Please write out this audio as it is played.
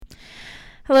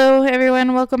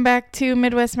and welcome back to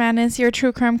Midwest Madness, your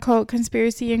true crime cult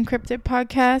conspiracy encrypted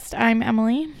podcast. I'm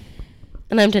Emily.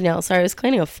 And I'm Danielle. Sorry, I was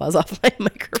cleaning a fuzz off my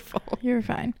microphone. You're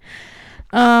fine.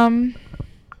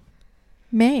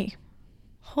 May.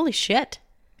 Holy shit.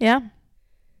 Yeah.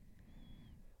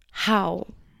 How?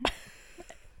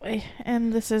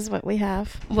 And this is what we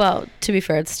have. Well, to be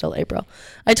fair, it's still April.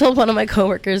 I told one of my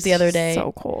coworkers the other day.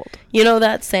 So cold. You know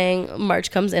that saying, March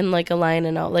comes in like a lion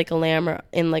and out like a lamb, or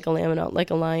in like a lamb and out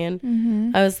like a lion?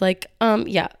 Mm-hmm. I was like,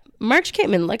 yeah, March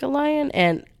came in like a lion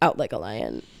and out like a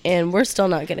lion. And we're still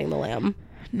not getting the lamb.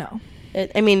 No.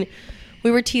 I mean, we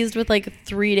were teased with like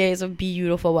 3 days of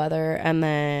beautiful weather, and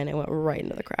then it went right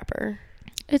into the crapper.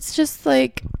 It's just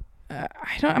like,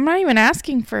 I'm not even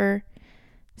asking for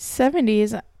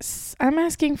 70s. I'm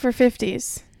asking for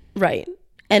 50s. Right.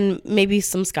 And maybe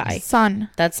some sky. Sun.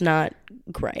 That's not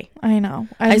gray. I know.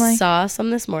 I saw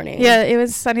some this morning. Yeah, it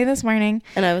was sunny this morning.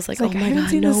 And I was like, oh my God, I haven't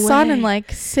seen no the sun way. in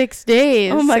like 6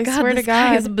 days. Oh my I God, swear the to sky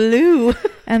God. is blue.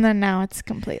 And then now it's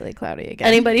completely cloudy again.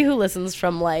 Anybody who listens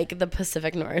from like the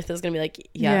Pacific North is going to be like,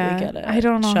 yeah, we get it. I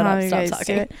don't know Shut how up, you stop guys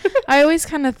talking. do it. I always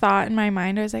kind of thought in my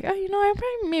mind, I was like, oh, I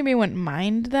probably maybe wouldn't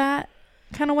mind that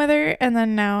kind of weather. And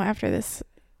then now after this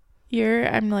year,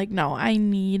 I'm like, no, I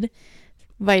need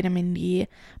vitamin D.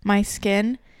 My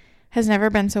skin has never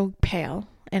been so pale.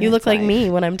 You look like me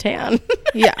when I'm tan.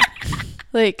 Yeah.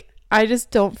 Like, I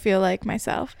just don't feel like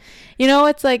myself. You know,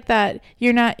 it's like that.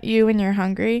 You're not you when you're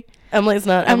hungry. Emily's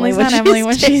not Emily's Emily not Emily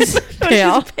when she's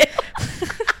pale.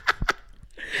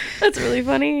 That's really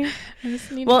funny.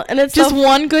 Well, and it's just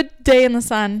one good day in the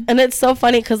sun. And it's so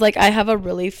funny because like I have a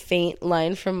really faint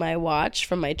line from my watch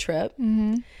from my trip.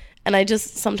 Mm-hmm. And I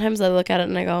just sometimes I look at it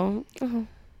and I go, oh,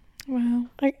 wow,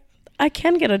 I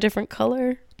can get a different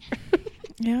color.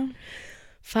 Yeah.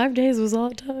 5 days was all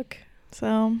it took.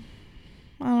 So,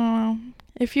 I don't know.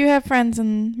 If you have friends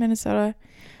in Minnesota,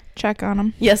 check on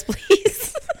them. Yes,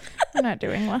 please. We're not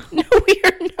doing well. No, we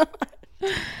are not.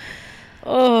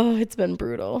 Oh, it's been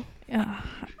brutal. Yeah.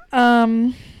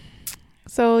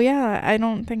 So, yeah, I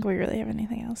don't think we really have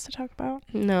anything else to talk about.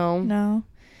 No.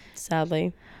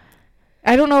 Sadly.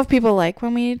 I don't know if people like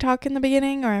when we talk in the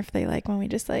beginning or if they like when we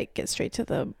just, like, get straight to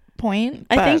the point.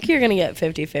 I think you're going to get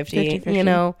 50-50, you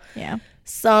know? Yeah.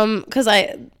 Because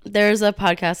there's a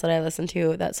podcast that I listen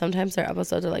to that sometimes their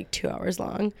episodes are like 2 hours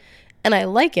long. And I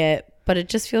like it, but it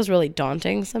just feels really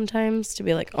daunting sometimes to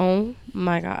be like, oh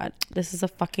my God, this is a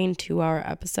fucking 2-hour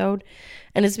episode.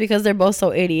 And it's because they're both so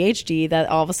ADHD that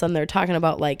all of a sudden they're talking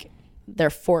about like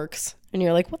their forks. And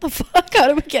you're like, what the fuck? How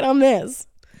did we get on this?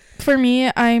 For me,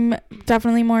 I'm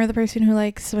definitely more the person who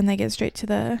likes when they get straight to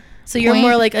the So you're point.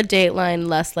 more like a Dateline,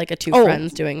 less like a two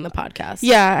friends doing the podcast.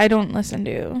 Yeah, I don't listen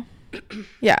to.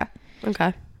 Yeah.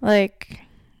 Okay. Like,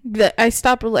 I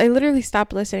literally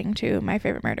stopped listening to My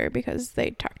Favorite Murder because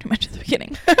they talk too much at the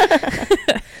beginning.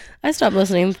 I stopped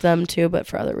listening to them too, but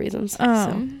for other reasons.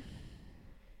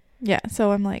 Yeah,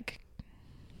 so I'm like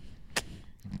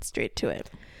straight to it.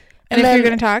 And if then, you're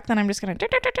going to talk, then I'm just going to...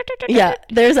 Yeah,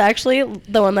 there's actually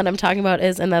the one that I'm talking about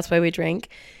is And That's Why We Drink.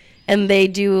 And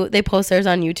they post theirs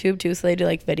on YouTube too, so they do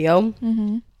like video.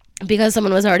 Mm-hmm. Because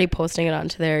someone was already posting it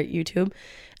onto their YouTube.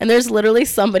 And there's literally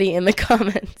somebody in the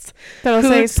comments that'll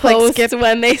who say, posts skip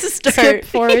when they start. Skip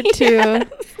forward to Yes.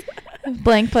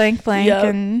 blank, blank, blank, Yep.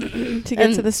 and to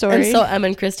get to the story. And so Em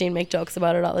and Christine make jokes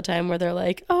about it all the time where they're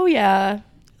like, oh yeah,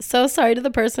 so sorry to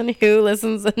the person who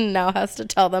listens and now has to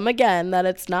tell them again that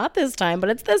it's not this time, but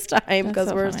it's this time because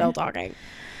so we're funny. still talking.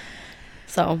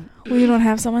 So we don't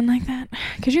have someone like that.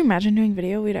 Could you imagine doing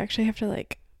video? We'd actually have to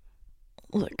like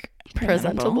look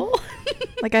presentable.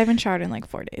 Like I haven't showered in like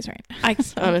 4 days right now. I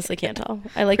honestly can't tell.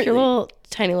 I like your little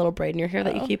tiny little braid in your hair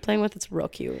that you keep playing with. It's real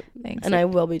cute. Thanks. And I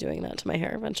will be doing that to my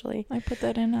hair eventually. I put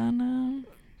that in on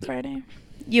Friday.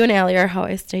 You and Allie are how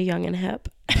I stay young and hip.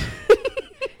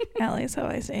 Allie's how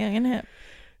I say young and hip.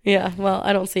 Yeah, well,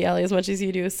 I don't see Allie as much as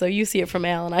you do, so you see it from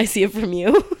Al and I see it from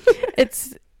you.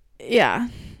 Yeah.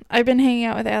 I've been hanging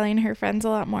out with Allie and her friends a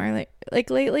lot more like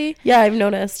lately. Yeah, I've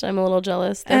noticed. I'm a little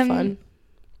jealous. They're fun.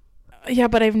 Yeah,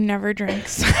 but I've never drank.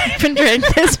 So I haven't drank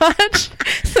this much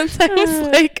since I was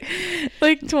like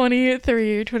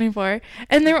 23 or 24.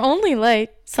 And they're only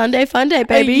like Sunday fun day,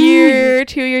 baby. a year,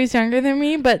 2 years younger than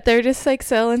me, but they're just like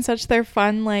still in such their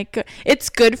fun. Like it's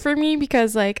good for me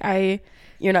because like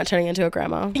you're not turning into a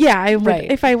grandma. Yeah, I would.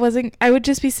 Right. If I wasn't, I would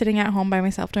just be sitting at home by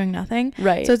myself doing nothing.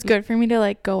 Right. So it's good for me to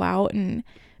like go out and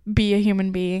be a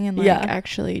human being and like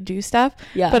actually do stuff.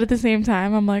 Yeah. But at the same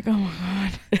time, I'm like, oh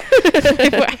my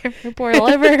God, my poor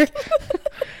liver.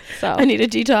 So I need a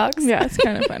detox. Yeah, it's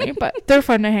kind of funny, but they're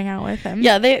fun to hang out with them.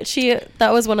 Yeah,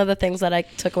 that was one of the things that I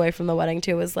took away from the wedding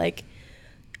too, was like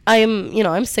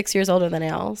I'm 6 years older than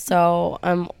Al, so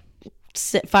I'm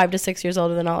 5 to 6 years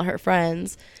older than all her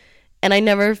friends, and I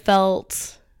never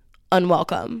felt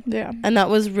unwelcome. Yeah. And that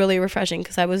was really refreshing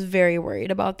because I was very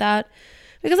worried about that,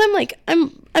 because I'm like,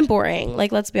 I'm boring.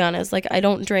 Like, let's be honest. Like, I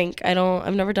don't drink.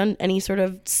 I've never done any sort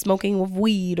of smoking of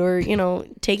weed or,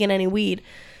 taken any weed.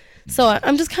 So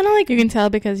I'm just kind of like, You can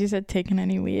tell because you said taking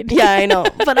any weed. yeah, I know.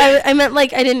 But I meant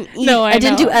like I didn't eat. No, I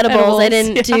didn't do edibles. I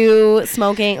didn't yeah. do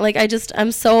smoking. Like,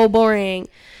 I'm so boring.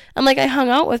 I'm like, I hung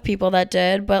out with people that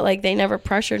did, but like they never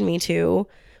pressured me to,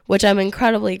 which I'm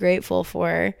incredibly grateful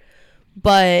for.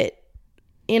 But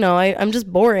I'm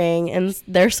just boring, and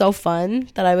they're so fun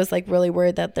that I was like really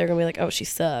worried that they're gonna be like, oh, she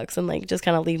sucks, and like just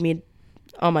kind of leave me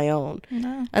on my own.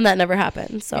 No. And that never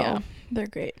happened. So yeah, they're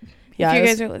great. Yeah, if you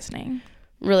guys are listening,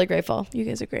 really grateful. you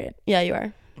guys are great. Yeah, you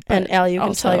are. But and Al, you can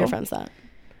also, tell your friends that.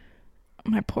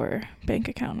 My poor bank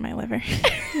account and my liver.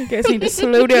 You guys need to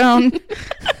slow down.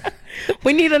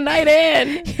 We need a night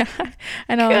in. Yeah,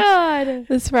 I know. God.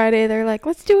 This Friday they're like,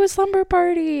 let's do a slumber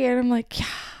party, and I'm like, yeah,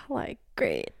 like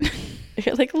great.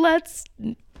 You're like, let's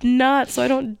not, so I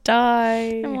don't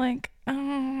die. I'm like,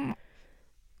 man,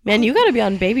 you got to be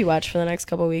on baby watch for the next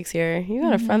couple weeks here. You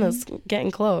got a friend that's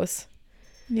getting close.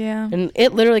 yeah. And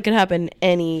it literally could happen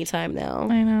any time now.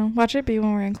 I know. Watch it be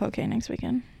when we're in Cloquet next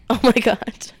weekend. Oh my God.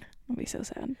 It'll be so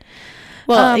sad.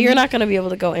 Well, you're not going to be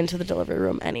able to go into the delivery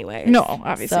room anyway. No,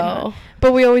 obviously not.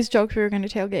 But we always joked we were going to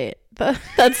tailgate.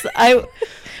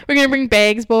 We're going to bring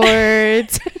bags,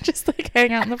 boards, just like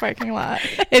hang out in the parking lot.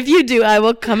 If you do, I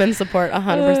will come and support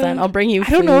 100%. I'll bring you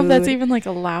food. I don't know if that's even like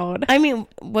allowed. I mean,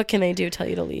 what can they do? Tell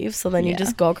you to leave? So then you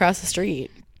just go across the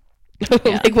street.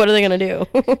 Yeah. Like, what are they going to do?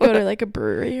 Go to like a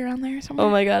brewery around there somewhere. Oh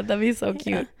my God, that'd be so cute.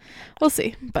 Yeah. We'll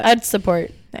see. But I'd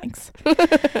support. Thanks.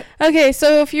 Okay,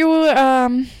 so if you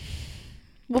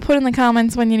we'll put in the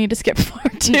comments when you need to skip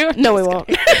forward to. No, we won't.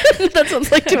 That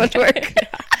sounds like too much work.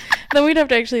 Yeah. Then we'd have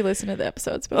to actually listen to the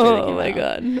episodes. Oh my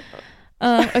God.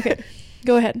 Okay,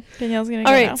 go ahead. Danielle's gonna go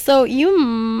All right, now. so you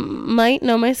might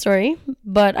know my story,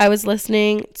 but I was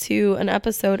listening to an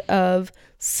episode of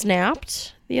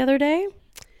Snapped the other day.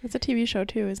 It's a TV show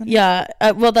too, isn't it? Yeah,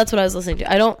 well, that's what I was listening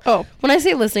to. When I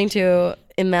say listening to,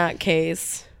 in that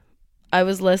case, I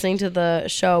was listening to the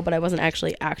show, but I wasn't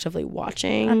actually actively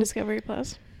watching. On Discovery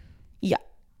Plus. Yeah.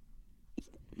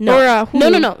 No. Or,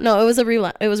 No. It was a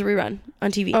rerun. It was a rerun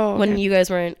on TV when you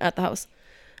guys weren't at the house.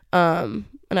 And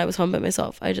I was home by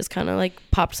myself. I just kind of like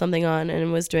popped something on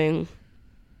and was doing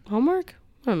homework.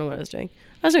 I don't know what I was doing.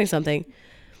 I was doing something.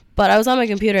 But I was on my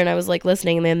computer and I was like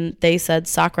listening, and then they said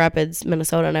Sauk Rapids,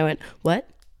 Minnesota, and I went, what?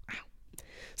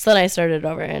 So then I started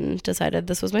over and decided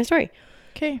this was my story.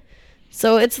 Okay.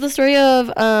 So it's the story of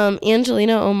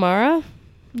Angelina O'Mara.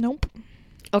 Nope.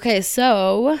 Okay,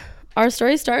 so our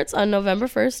story starts on November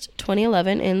 1st,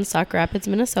 2011 in Sauk Rapids,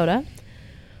 Minnesota.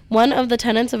 One of the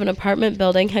tenants of an apartment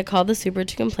building had called the super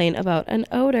to complain about an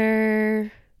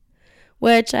odor,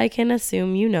 which I can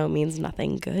assume means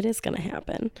nothing good is going to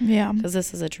happen. Yeah. Because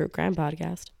this is a true crime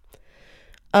podcast.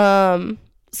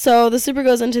 So the super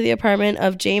goes into the apartment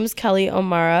of James Kelly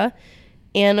O'Mara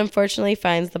and unfortunately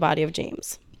finds the body of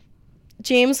James.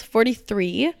 James,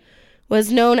 43,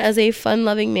 was known as a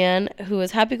fun-loving man who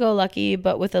was happy-go-lucky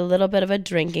but with a little bit of a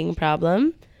drinking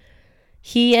problem.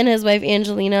 He and his wife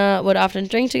Angelina would often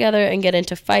drink together and get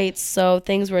into fights, so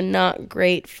things were not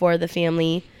great for the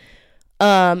family.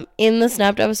 In the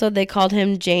Snapped episode, they called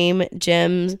him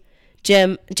James,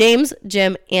 Jim,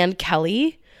 and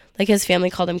Kelly. Like, his family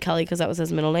called him Kelly because that was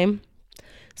his middle name.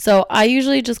 So I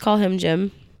usually just call him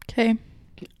Jim. Okay.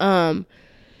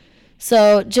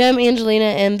 So Jim, Angelina,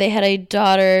 and they had a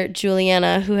daughter,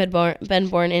 Juliana, who had been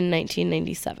born in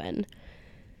 1997.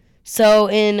 So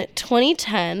in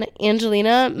 2010,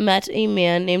 Angelina met a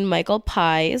man named Michael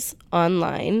Pies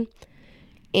online,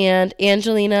 and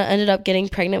Angelina ended up getting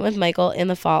pregnant with Michael in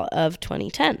the fall of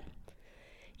 2010.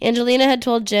 Angelina had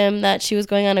told Jim that she was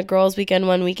going on a girls' weekend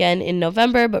one weekend in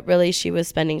November, but really she was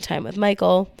spending time with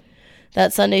Michael.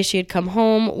 That Sunday, she had come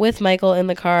home with Michael in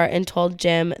the car and told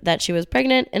Jim that she was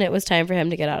pregnant and it was time for him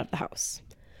to get out of the house.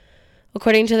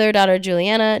 According to their daughter,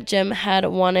 Juliana, Jim had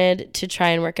wanted to try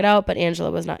and work it out, but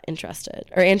Angelina was not interested.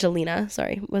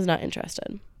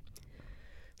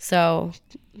 So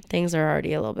things are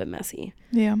already a little bit messy.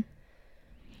 Yeah.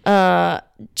 So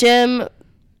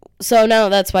now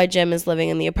that's why Jim is living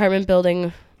in the apartment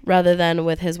building rather than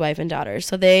with his wife and daughter.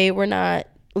 So they were not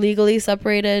legally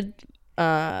separated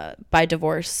by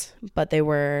divorce, but they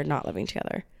were not living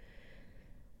together.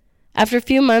 After a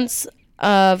few months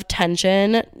of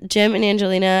tension, Jim and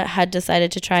Angelina had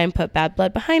decided to try and put bad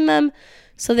blood behind them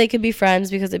so they could be friends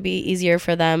because it'd be easier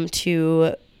for them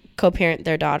to co-parent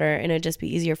their daughter, and it'd just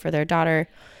be easier for their daughter.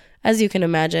 As you can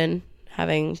imagine,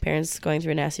 having parents going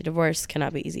through a nasty divorce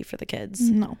cannot be easy for the kids.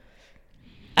 No.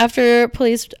 After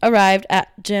police arrived at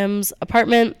Jim's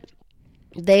apartment,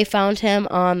 they found him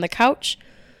on the couch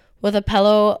with a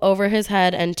pillow over his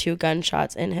head and 2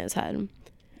 gunshots in his head.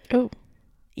 Oh.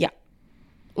 Yeah.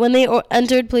 When they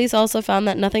entered, police also found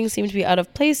that nothing seemed to be out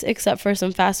of place except for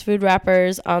some fast food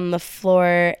wrappers on the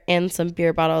floor and some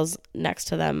beer bottles next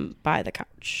to them by the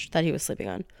couch that he was sleeping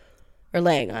on. Or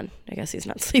laying on. I guess he's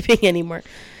not sleeping anymore.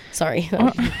 Sorry.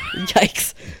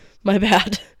 Yikes. My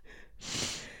bad.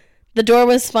 The door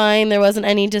was fine. There wasn't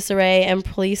any disarray, and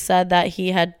police said that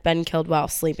he had been killed while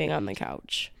sleeping on the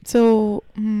couch. So,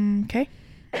 okay.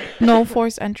 No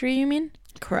forced entry, you mean?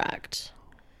 Correct.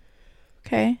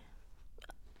 Okay.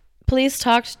 Police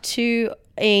talked to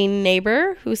a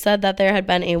neighbor who said that there had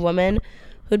been a woman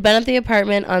who'd been at the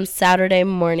apartment on Saturday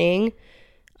morning,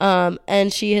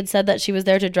 and she had said that she was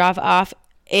there to drop off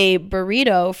a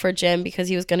burrito for Jim because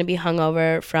he was going to be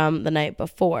hungover from the night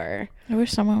before. I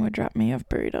wish someone would drop me off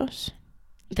burritos.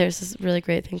 There's this really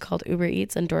great thing called Uber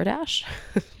Eats and DoorDash.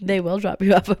 They will drop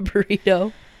you off a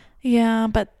burrito. Yeah,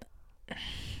 but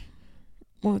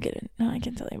we'll get it. No, I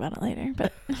can tell you about it later.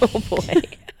 But oh boy.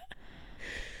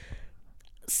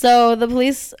 So the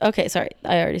police. Okay, sorry,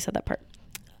 I already said that part.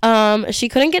 She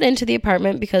couldn't get into the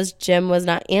apartment because Jim was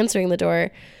not answering the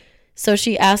door. So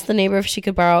she asked the neighbor if she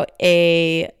could borrow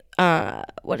a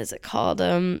what is it called?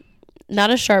 Not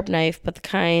a sharp knife, but the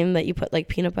kind that you put like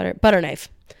butter knife.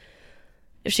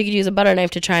 If she could use a butter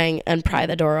knife to try and pry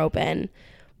the door open,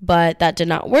 but that did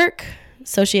not work.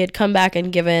 So she had come back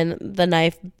and given the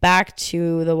knife back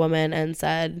to the woman and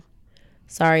said,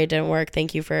 "Sorry, it didn't work.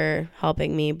 Thank you for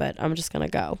helping me, but I'm just gonna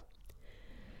go."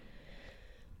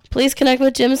 Police connect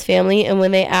with Jim's family, and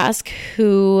when they ask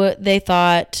who they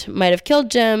thought might have killed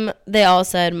Jim, they all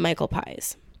said Michael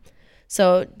Pies.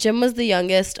 So Jim was the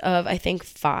youngest of, I think,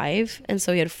 5, and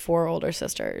so he had 4 older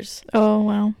sisters. oh,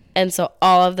 wow. And so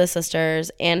all of the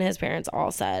sisters and his parents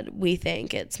all said, "We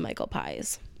think it's Michael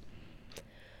Pies."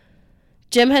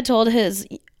 Jim had told his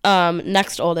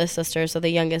next oldest sister, so the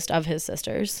youngest of his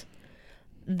sisters,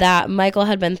 that Michael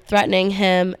had been threatening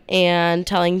him and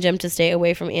telling Jim to stay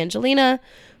away from Angelina,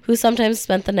 who sometimes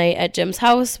spent the night at Jim's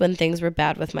house when things were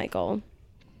bad with Michael.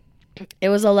 It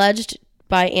was alleged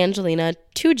by Angelina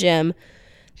to Jim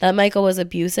that Michael was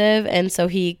abusive, and so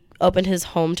he opened his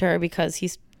home to her because he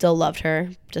still loved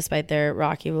her despite their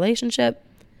rocky relationship.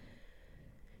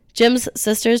 Jim's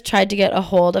sisters tried to get a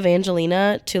hold of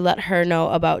Angelina to let her know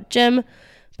about Jim,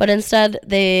 but instead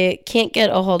they can't get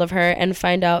a hold of her and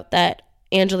find out that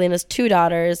Angelina's 2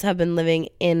 daughters have been living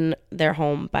in their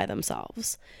home by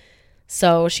themselves.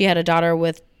 So she had a daughter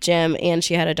with Jim and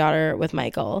she had a daughter with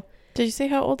Michael. Did you say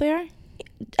how old they are?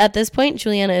 At this point,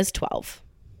 Juliana is 12.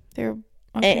 They're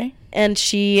okay. And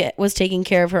she was taking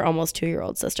care of her almost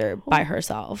 2-year-old sister by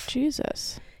herself.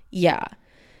 Jesus. Yeah.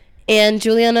 And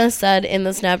Juliana said in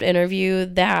the Snapped interview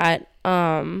that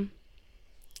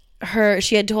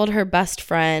she had told her best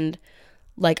friend,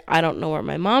 like, "I don't know where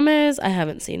my mom is. I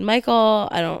haven't seen Michael.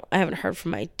 I haven't heard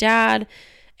from my dad."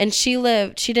 And she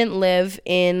didn't live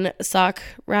in Sauk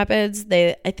Rapids.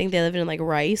 I think they lived in like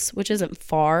Rice, which isn't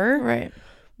far. Right.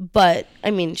 But I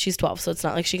mean, she's 12, so it's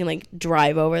not like she can like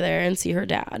drive over there and see her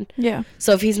dad. Yeah.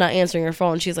 So if he's not answering her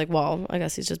phone, she's like, well, I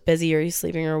guess he's just busy or he's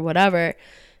sleeping or whatever.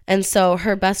 And so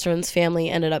her best friend's family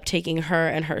ended up taking her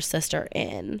and her sister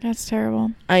in. That's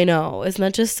terrible. I know. Isn't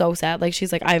that just so sad? Like,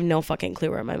 she's like, I have no fucking clue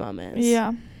where my mom is.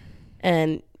 Yeah.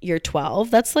 And you're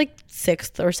 12. That's like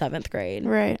 6th or 7th grade.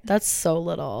 Right. That's so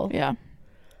little. Yeah.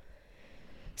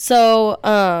 So,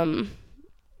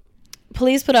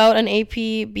 police put out an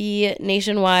APB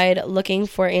nationwide looking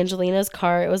for Angelina's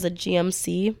car. It was a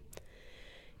GMC.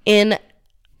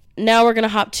 Now we're going to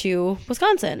hop to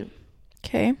Wisconsin.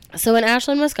 Okay. So in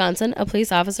Ashland, Wisconsin, a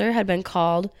police officer had been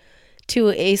called to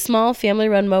a small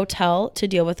family-run motel to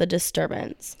deal with a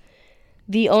disturbance.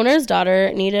 The owner's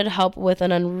daughter needed help with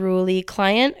an unruly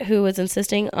client who was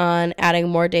insisting on adding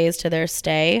more days to their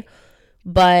stay.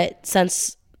 But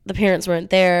since the parents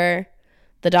weren't there,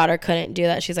 the daughter couldn't do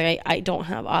that. She's like, I don't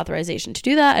have authorization to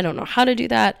do that. I don't know how to do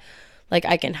that. Like,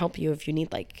 I can help you if you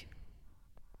need, like,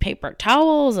 paper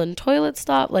towels and toilet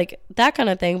stuff, like that kind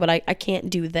of thing, but I can't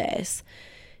do this.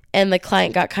 And the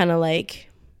client got kind of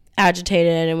like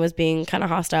agitated and was being kind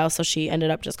of hostile, so she ended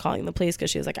up just calling the police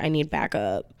because she was like, I need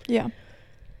backup. Yeah.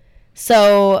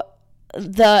 So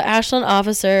the Ashland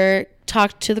officer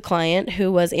talked to the client,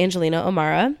 who was Angelina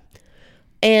O'Mara,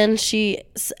 and said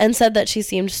that she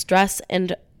seemed stressed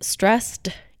and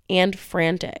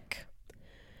frantic.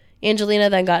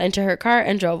 Angelina then got into her car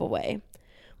and drove away.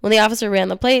 When the officer ran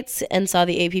the plates and saw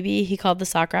the APB, he called the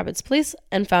Sauk Rapids police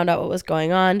and found out what was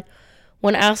going on.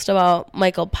 When asked about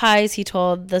Michael Pies, he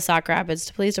told the Sauk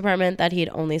Rapids Police Department that he'd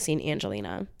only seen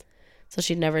Angelina. So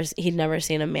he'd never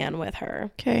seen a man with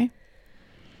her. Okay.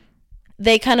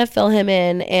 They kind of fill him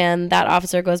in, and that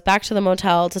officer goes back to the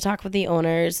motel to talk with the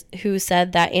owners, who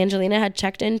said that Angelina had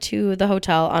checked into the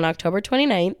hotel on October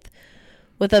 29th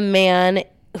with a man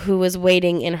who was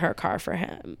waiting in her car for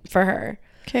her.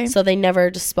 Okay. So they never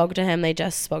just spoke to him, they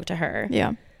just spoke to her.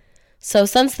 Yeah. So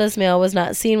since this male was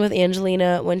not seen with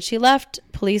Angelina when she left,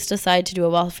 police decide to do a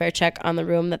welfare check on the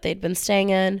room that they'd been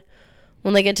staying in.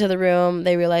 When they get to the room,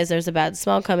 they realize there's a bad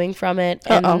smell coming from it,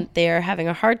 and they are having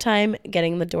a hard time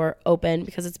getting the door open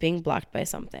because it's being blocked by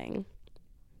something.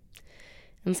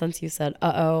 And since you said,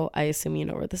 I assume you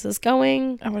know where this is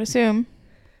going. I would assume.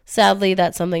 Sadly,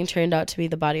 that something turned out to be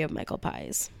the body of Michael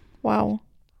Pies. Wow.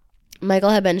 Michael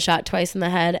had been shot twice in the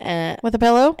head with a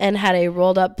pillow and had a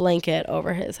rolled up blanket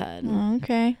over his head. Oh,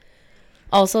 okay.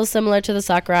 Also similar to the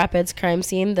Sauk Rapids crime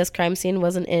scene, this crime scene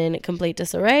wasn't in complete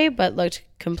disarray, but looked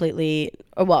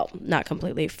not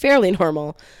completely, fairly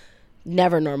normal.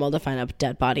 Never normal to find a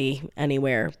dead body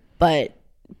anywhere. But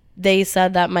they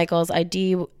said that Michael's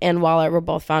ID and wallet were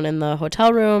both found in the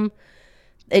hotel room.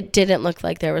 It didn't look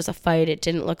like there was a fight. It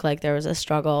didn't look like there was a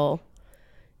struggle.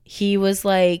 He was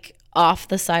like off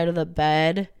the side of the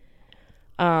bed.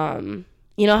 You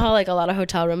know how like a lot of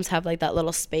hotel rooms have like that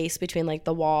little space between like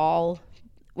the wall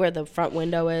where the front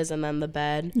window is and then the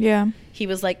bed? Yeah. He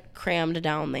was like crammed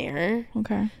down there.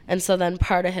 Okay. And so then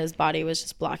part of his body was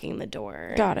just blocking the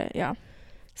door. Got it. Yeah.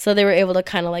 So they were able to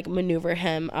kind of like maneuver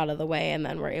him out of the way, and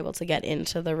then were able to get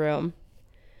into the room.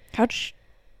 How'd she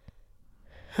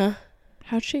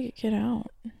get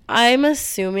out? I'm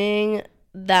assuming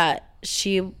that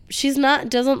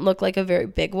doesn't look like a very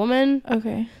big woman.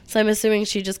 Okay. So I'm assuming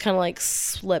she just kind of like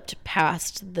slipped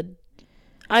past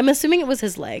I'm assuming it was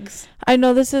his legs. I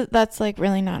know that's like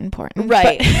really not important.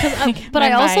 Right. But I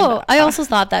mind, also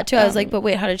thought that too. I was like, but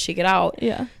wait, how did she get out?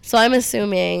 Yeah. So I'm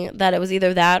assuming that it was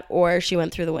either that or she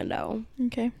went through the window.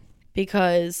 Okay.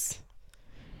 Because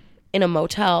in a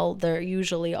motel, they're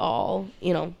usually all,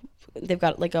 they've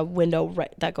got like a window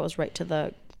that goes right to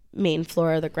the main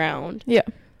floor of the ground. Yeah.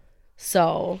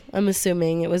 So I'm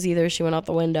assuming it was either she went out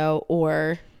the window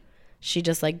or she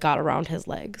just like got around his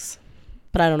legs.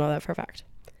 But I don't know that for a fact.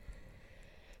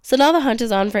 So now the hunt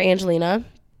is on for Angelina,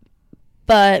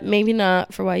 but maybe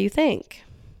not for what you think.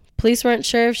 Police weren't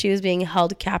sure if she was being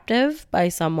held captive by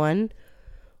someone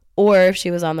or if she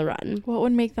was on the run. What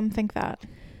would make them think that?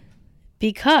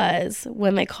 Because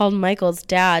when they called Michael's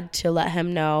dad to let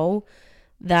him know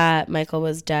that Michael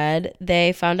was dead,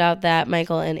 they found out that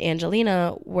Michael and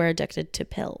Angelina were addicted to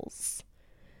pills.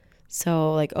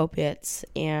 So like opiates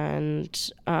and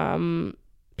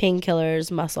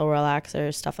painkillers, muscle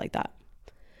relaxers, stuff like that.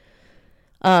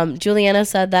 Juliana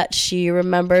said that she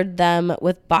remembered them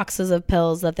with boxes of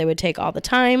pills that they would take all the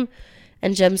time.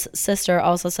 And Jim's sister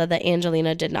also said that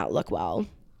Angelina did not look well.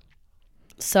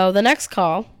 So the next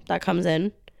call that comes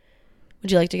in,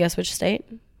 would you like to guess which state?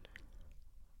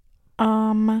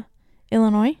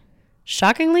 Illinois.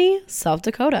 Shockingly, South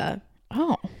Dakota.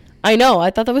 Oh. I know. I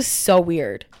thought that was so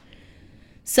weird.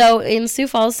 So in Sioux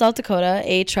Falls, South Dakota,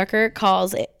 a trucker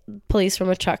calls police from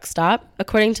a truck stop.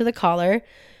 According to the caller,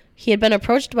 he had been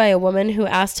approached by a woman who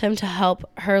asked him to help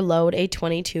her load a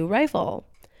 .22 rifle.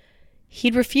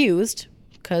 He'd refused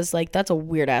because, like, that's a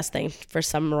weird-ass thing for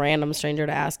some random stranger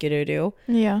to ask you to do.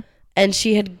 Yeah. And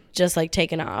she had just, like,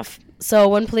 taken off. So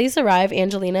when police arrive,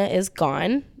 Angelina is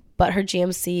gone, but her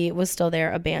GMC was still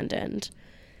there, abandoned.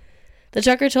 The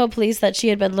trucker told police that she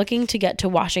had been looking to get to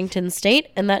Washington State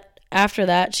and that after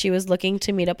that, she was looking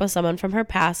to meet up with someone from her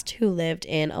past who lived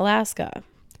in Alaska.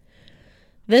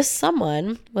 This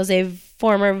someone was a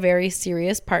former very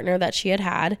serious partner that she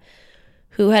had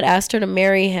who had asked her to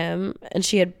marry him, and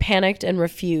she had panicked and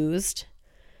refused.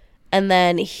 And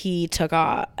then he took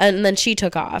off, and then she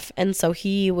took off. And so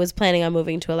he was planning on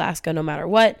moving to Alaska no matter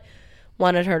what,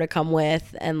 wanted her to come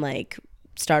with and like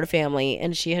start a family.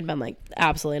 And she had been like,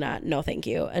 absolutely not, no thank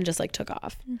you, and just like took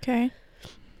off. Okay.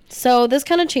 So this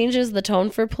kind of changes the tone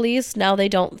for police. Now they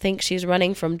don't think she's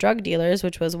running from drug dealers,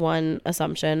 which was one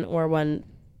assumption or one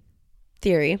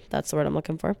theory. That's the word I'm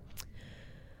looking for.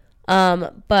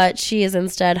 But she is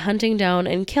instead hunting down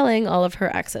and killing all of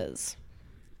her exes.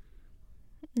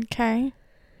 Okay.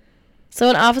 So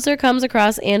an officer comes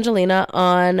across Angelina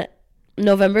on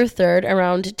November 3rd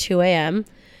around 2 a.m.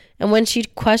 And when she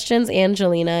questions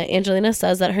Angelina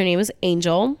says that her name is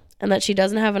Angel and that she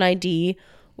doesn't have an ID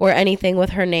or anything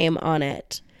with her name on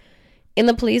it. In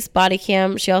the police body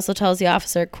cam, she also tells the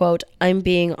officer, quote, "I'm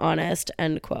being honest,"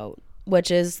 end quote,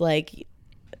 which is like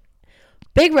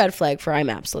big red flag for I'm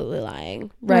absolutely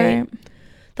lying, right?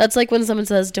 That's like when someone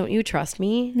says, "Don't you trust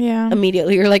me?" Yeah.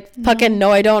 Immediately you're like, fucking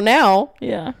no, I don't now.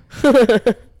 Yeah.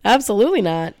 Absolutely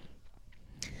not.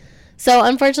 So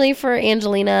unfortunately for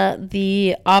Angelina,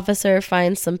 the officer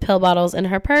finds some pill bottles in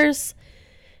her purse.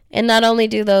 And not only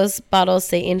do those bottles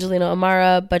say Angelina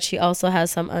O'Mara, but she also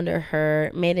has some under her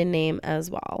maiden name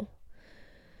as well.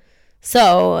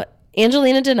 So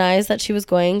Angelina denies that she was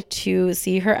going to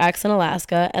see her ex in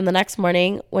Alaska. And the next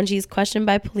morning, when she's questioned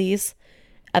by police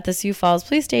at the Sioux Falls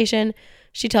police station,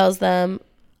 she tells them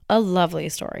a lovely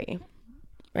story.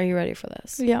 Are you ready for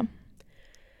this? Yeah.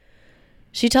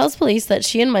 She tells police that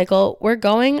she and Michael were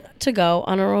going to go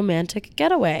on a romantic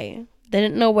getaway. They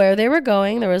didn't know where they were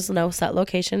going. There was no set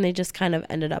location. They just kind of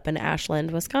ended up in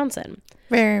Ashland, Wisconsin.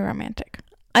 Very romantic.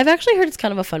 I've actually heard it's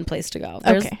kind of a fun place to go.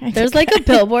 There's like a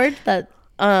billboard that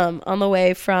on the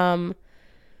way from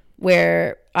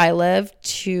where I live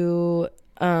to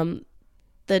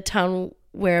the town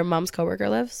where Mom's coworker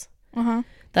lives.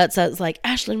 That says like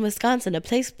Ashland, Wisconsin,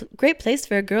 great place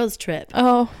for a girls trip.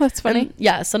 Oh, that's funny. And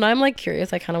yeah, so now I'm like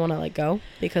curious. I kind of want to like go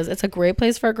because it's a great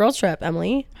place for a girls trip,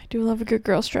 Emily. I do love a good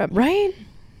girls trip. Right?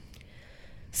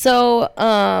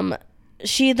 So,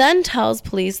 she then tells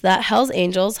police that Hell's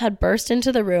Angels had burst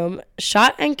into the room,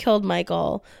 shot and killed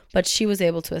Michael, but she was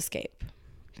able to escape.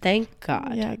 Thank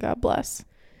God. Yeah, God bless.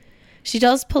 She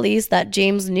tells police that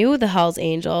James knew the Hell's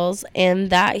Angels and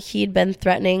that he'd been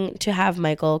threatening to have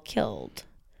Michael killed.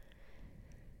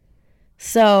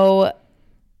 So,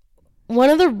 one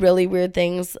of the really weird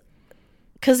things,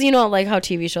 because you know, like how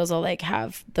TV shows will like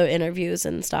have the interviews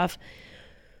and stuff.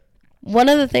 One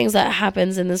of the things that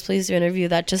happens in this police interview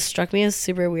that just struck me as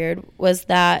super weird was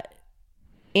that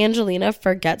Angelina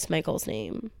forgets Michael's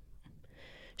name.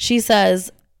 She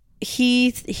says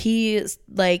he's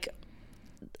like,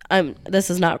 this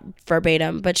is not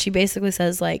verbatim, but she basically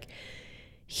says like,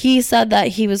 he said that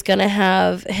he was going to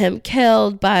have him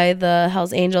killed by the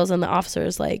Hells Angels, and the officer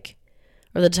is like,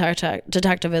 or the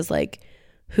detective is like,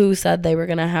 who said they were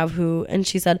going to have who? And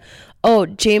she said, oh,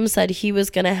 James said he was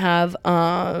going to have,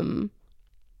 and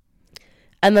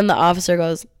then the officer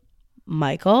goes,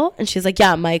 Michael? And she's like,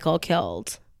 yeah, Michael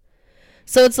killed.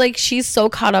 So it's like she's so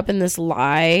caught up in this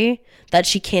lie that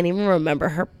she can't even remember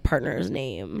her partner's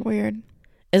name. Weird.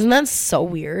 Isn't that so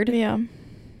weird? Yeah.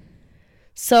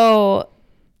 So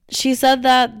she said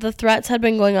that the threats had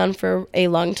been going on for a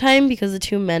long time because the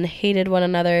two men hated one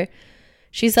another.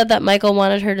 She said that Michael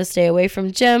wanted her to stay away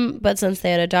from Jim, but since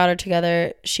they had a daughter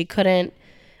together, she couldn't,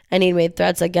 and he'd made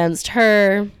threats against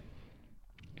her.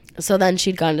 So then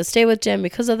she'd gone to stay with Jim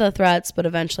because of the threats, but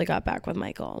eventually got back with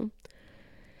Michael.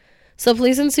 So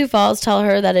police in Sioux Falls tell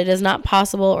her that it is not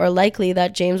possible or likely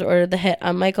that James ordered the hit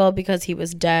on Michael because he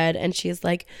was dead. And she's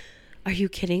like, are you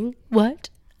kidding? What?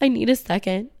 I need a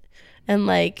second. And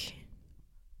like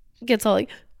gets all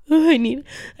like, oh, I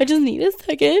just need a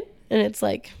second. And it's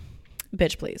like,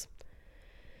 bitch, please.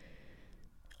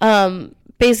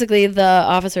 Basically the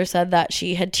officer said that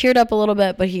she had teared up a little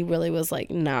bit, but he really was like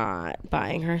not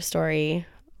buying her story.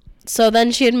 So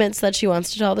then she admits that she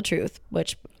wants to tell the truth,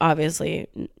 which obviously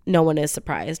no one is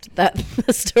surprised that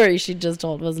the story she just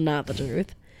told was not the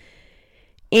truth.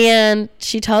 And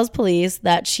she tells police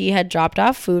that she had dropped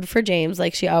off food for James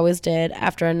like she always did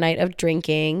after a night of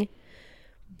drinking.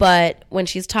 But when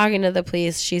she's talking to the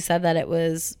police, she said that it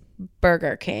was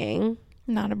Burger King.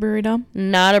 Not a burrito.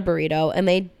 Not a burrito. And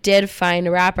they did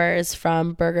find wrappers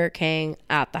from Burger King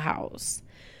at the house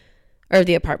or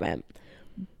the apartment.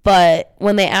 But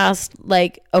when they asked,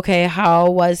 like, okay,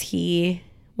 how was he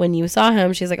when you saw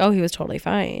him? She's like, oh, he was totally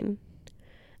fine. And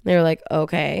they were like,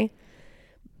 okay.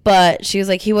 But she was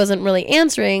like, he wasn't really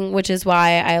answering, which is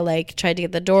why I, like, tried to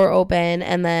get the door open.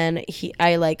 And then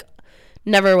I, like,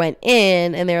 never went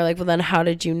in. And they were like, well, then how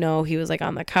did you know he was, like,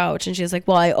 on the couch? And she was like,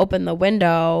 well, I opened the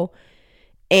window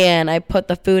and I put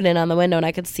the food in on the window and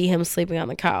I could see him sleeping on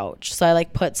the couch. So I,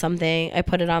 like, put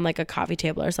it on, like, a coffee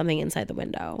table or something inside the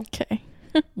window. Okay.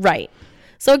 Right.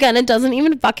 So again, it doesn't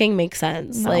even fucking make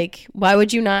sense. No. Like, why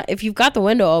would you not, if you've got the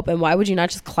window open, why would you not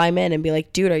just climb in and be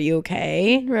like, dude, are you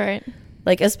okay? Right.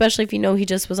 Like, especially if you know he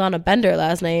just was on a bender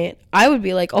last night. I would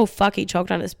be like, oh, fuck, he choked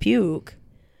on his puke.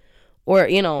 Or,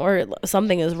 you know, or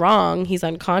something is wrong. He's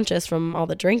unconscious from all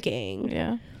the drinking.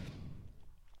 Yeah.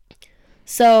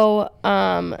 So,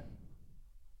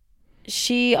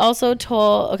 she also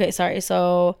told,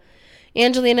 so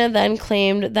Angelina then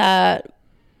claimed that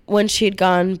when she'd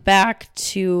gone back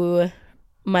to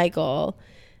Michael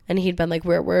And he'd been like,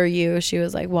 where were you? She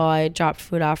was like, well, I dropped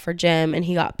food off for Jim, and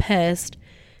he got pissed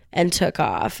and took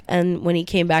off. And when he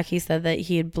came back, he said that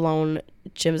he had blown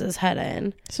Jim's head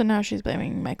in. So now she's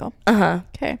blaming Michael.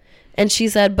 Okay. And she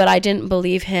said, but I didn't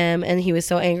believe him, and he was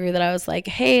so angry that I was like,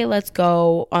 hey, let's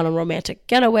go on a romantic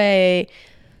getaway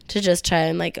to just try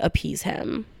and like appease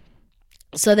him.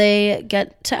 So they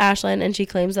get to Ashland, and she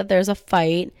claims that there's a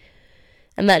fight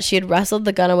and that she had wrestled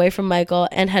the gun away from Michael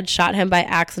and had shot him by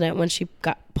accident when she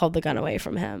pulled the gun away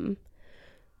from him.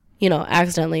 You know,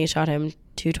 accidentally shot him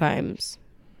 2 times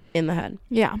in the head.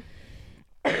 Yeah.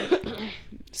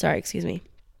 Sorry, excuse me.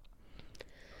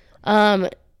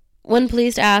 When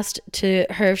police asked her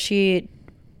if she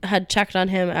had checked on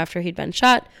him after he'd been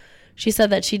shot, she said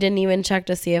that she didn't even check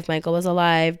to see if Michael was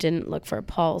alive, didn't look for a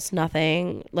pulse,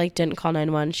 nothing, like didn't call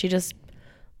 911. She just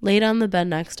laid on the bed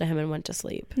next to him and went to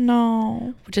sleep.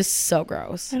 No. Which is so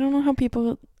gross. I don't know how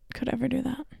people could ever do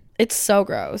that. It's so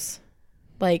gross.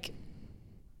 Like,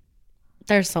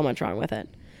 there's so much wrong with it.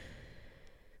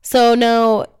 So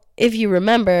now, if you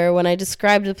remember, when I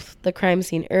described the crime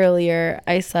scene earlier,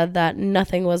 I said that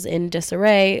nothing was in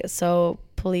disarray, so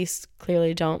police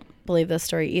clearly don't believe this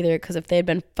story either, because if they'd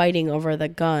been fighting over the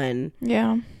gun,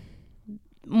 yeah,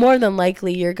 more than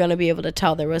likely you're going to be able to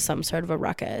tell there was some sort of a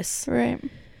ruckus. Right.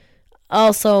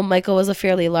 Also, Michael was a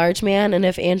fairly large man, and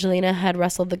if Angelina had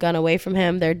wrestled the gun away from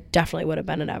him, there definitely would have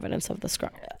been evidence of a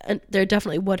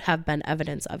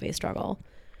struggle.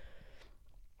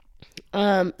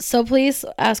 So police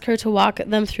ask her to walk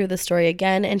them through the story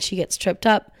again, and she gets tripped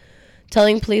up,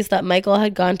 telling police that Michael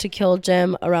had gone to kill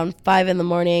Jim around 5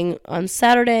 a.m. on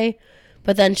Saturday,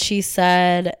 but then she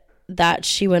said that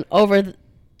she went over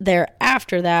there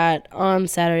after that on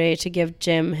Saturday to give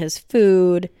Jim his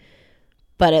food,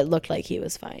 but it looked like he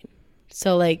was fine.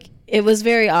 So, like, it was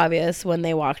very obvious when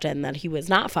they walked in that he was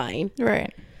not fine.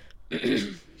 Right.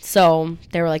 So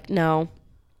they were like, no.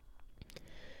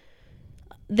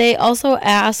 They also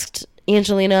asked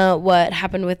Angelina what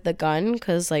happened with the gun,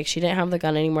 because, like, she didn't have the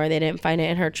gun anymore. They didn't find it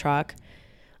in her truck.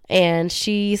 And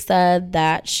she said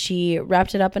that she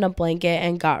wrapped it up in a blanket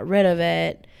and got rid of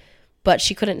it, but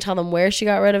she couldn't tell them where she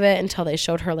got rid of it until they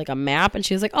showed her, like, a map. And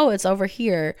she was like, oh, it's over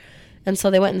here. And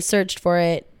so they went and searched for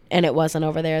it, and it wasn't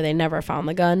over there. They never found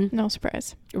the gun. No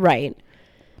surprise. Right.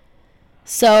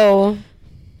 So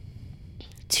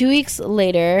 2 weeks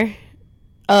later,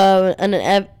 oh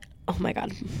my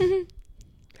God.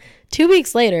 2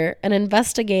 weeks later, an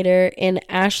investigator in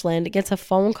Ashland gets a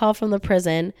phone call from the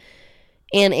prison,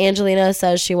 and Angelina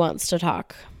says she wants to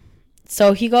talk.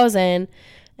 So he goes in,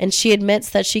 and she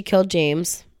admits that she killed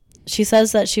James. She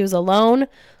says that she was alone,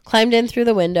 climbed in through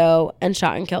the window, and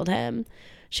shot and killed him.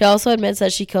 She also admits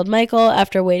that she killed Michael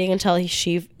after waiting until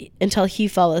he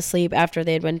fell asleep after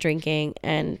they had been drinking,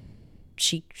 and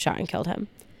she shot and killed him.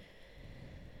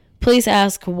 Police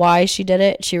ask why she did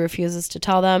it. She refuses to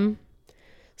tell them.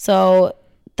 So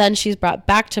then she's brought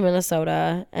back to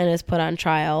Minnesota and is put on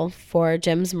trial for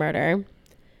Jim's murder.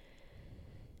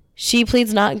 She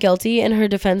pleads not guilty, and her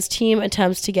defense team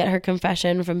attempts to get her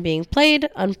confession from being played.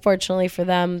 Unfortunately for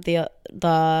them,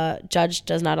 the judge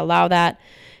does not allow that,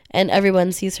 and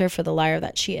everyone sees her for the liar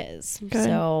that she is. Good.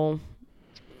 So,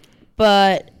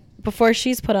 but before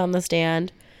she's put on the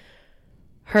stand,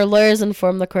 her lawyers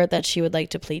inform the court that she would like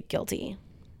to plead guilty.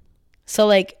 So,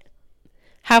 like,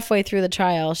 halfway through the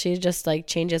trial, she just, like,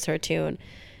 changes her tune.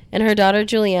 And her daughter,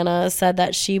 Juliana, said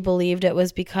that she believed it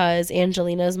was because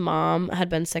Angelina's mom had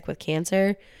been sick with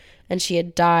cancer, and she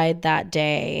had died that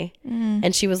day.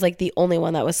 And she was, like, the only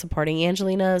one that was supporting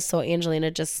Angelina. So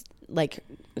Angelina just, like,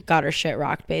 got her shit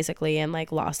rocked, basically, and,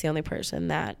 like, lost the only person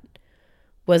that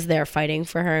was there fighting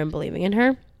for her and believing in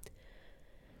her.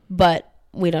 But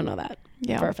we don't know that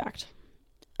for a fact.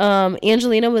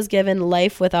 Angelina was given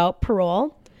life without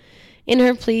parole. In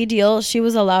her plea deal, she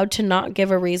was allowed to not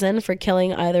give a reason for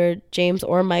killing either James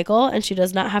or Michael, and she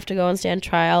does not have to go and stand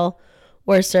trial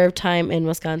or serve time in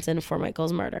Wisconsin for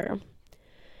Michael's murder.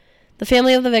 The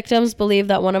family of the victims believe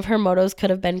that one of her motives could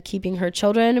have been keeping her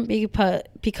children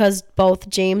because both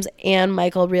James and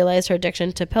Michael realized her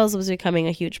addiction to pills was becoming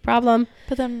a huge problem.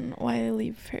 But then why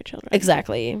leave her children?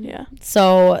 Exactly. Yeah.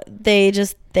 So they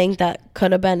just think that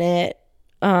could have been it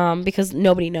because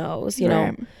nobody knows, you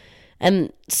know.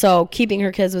 And so keeping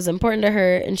her kids was important to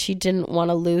her, and she didn't want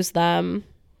to lose them.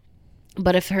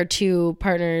 But if her two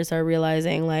partners are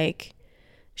realizing, like,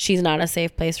 she's not a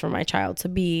safe place for my child to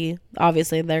be,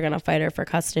 obviously they're going to fight her for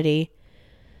custody.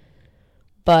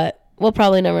 But we'll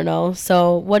probably never know.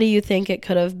 So what do you think it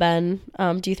could have been?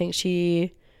 Do you think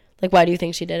why do you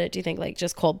think she did it? Do you think, like,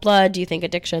 just cold blood? Do you think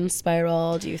addiction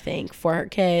spiral? Do you think for her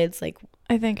kids? Like,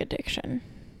 I think addiction.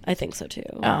 I think so too.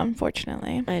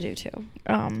 Unfortunately. I do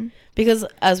too. Because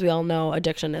as we all know,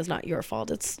 addiction is not your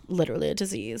fault. It's literally a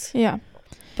disease. Yeah.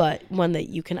 But one that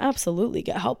you can absolutely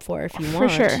get help for if you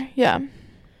want. For sure. Yeah.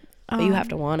 But you have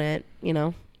to want it, you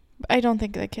know? I don't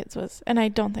think the kids was, and I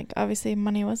don't think obviously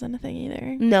money wasn't a thing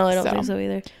either. No, I don't think so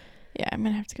either. Yeah, I'm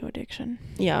gonna have to go addiction.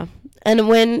 Yeah. And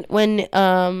when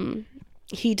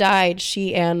he died,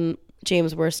 she and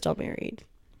James were still married.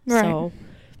 Right. So,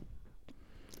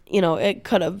 you know, it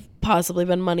could have possibly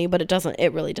been money, but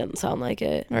it really didn't sound like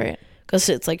it. Right. Because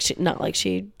it's like not like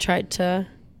she tried to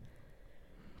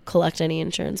collect any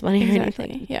insurance money or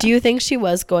anything. Yeah. Do you think she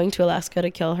was going to Alaska to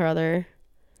kill her other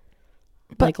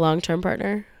long-term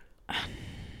partner?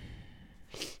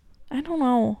 I don't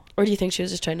know. Or do you think she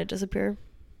was just trying to disappear?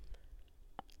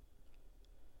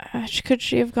 Could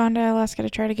she have gone to Alaska to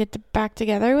try to get back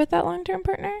together with that long-term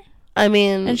partner? I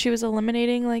mean... And she was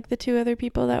eliminating, like, the two other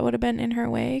people that would have been in her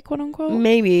way, quote-unquote?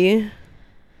 Maybe.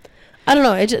 I don't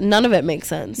know. None of it makes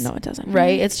sense. No, it doesn't.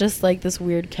 Right? It's just, like, this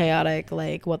weird, chaotic,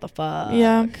 like, what the fuck?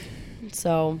 Yeah.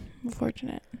 So...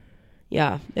 Unfortunate.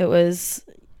 Yeah. It was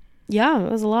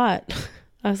a lot.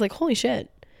 I was like, holy shit.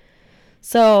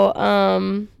 So,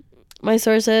 my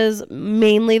sources,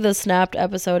 mainly the Snapped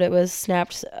episode. It was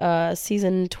Snapped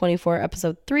season 24,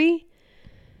 episode 3.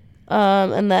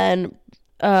 And then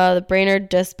the Brainerd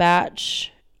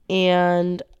Dispatch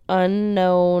and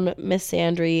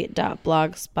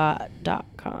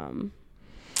unknownmissandry.blogspot.com.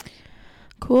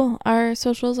 Cool. Our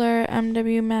socials are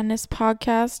MW Madness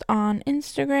Podcast on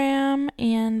Instagram,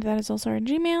 and that is also our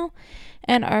Gmail.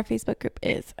 And our Facebook group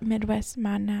is Midwest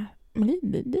Madness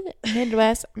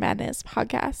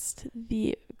Podcast,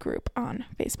 the group on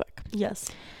Facebook. Yes.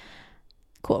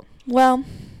 Cool. Well,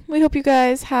 we hope you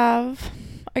guys have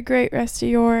a great rest of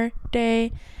your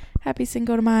day. Happy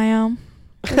Cinco de Mayo.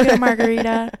 Go get a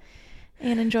margarita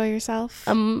and enjoy yourself.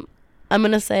 I'm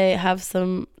gonna say have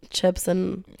some chips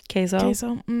and queso.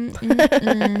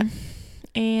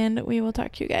 And we will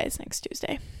talk to you guys next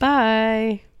Tuesday.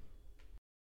 Bye.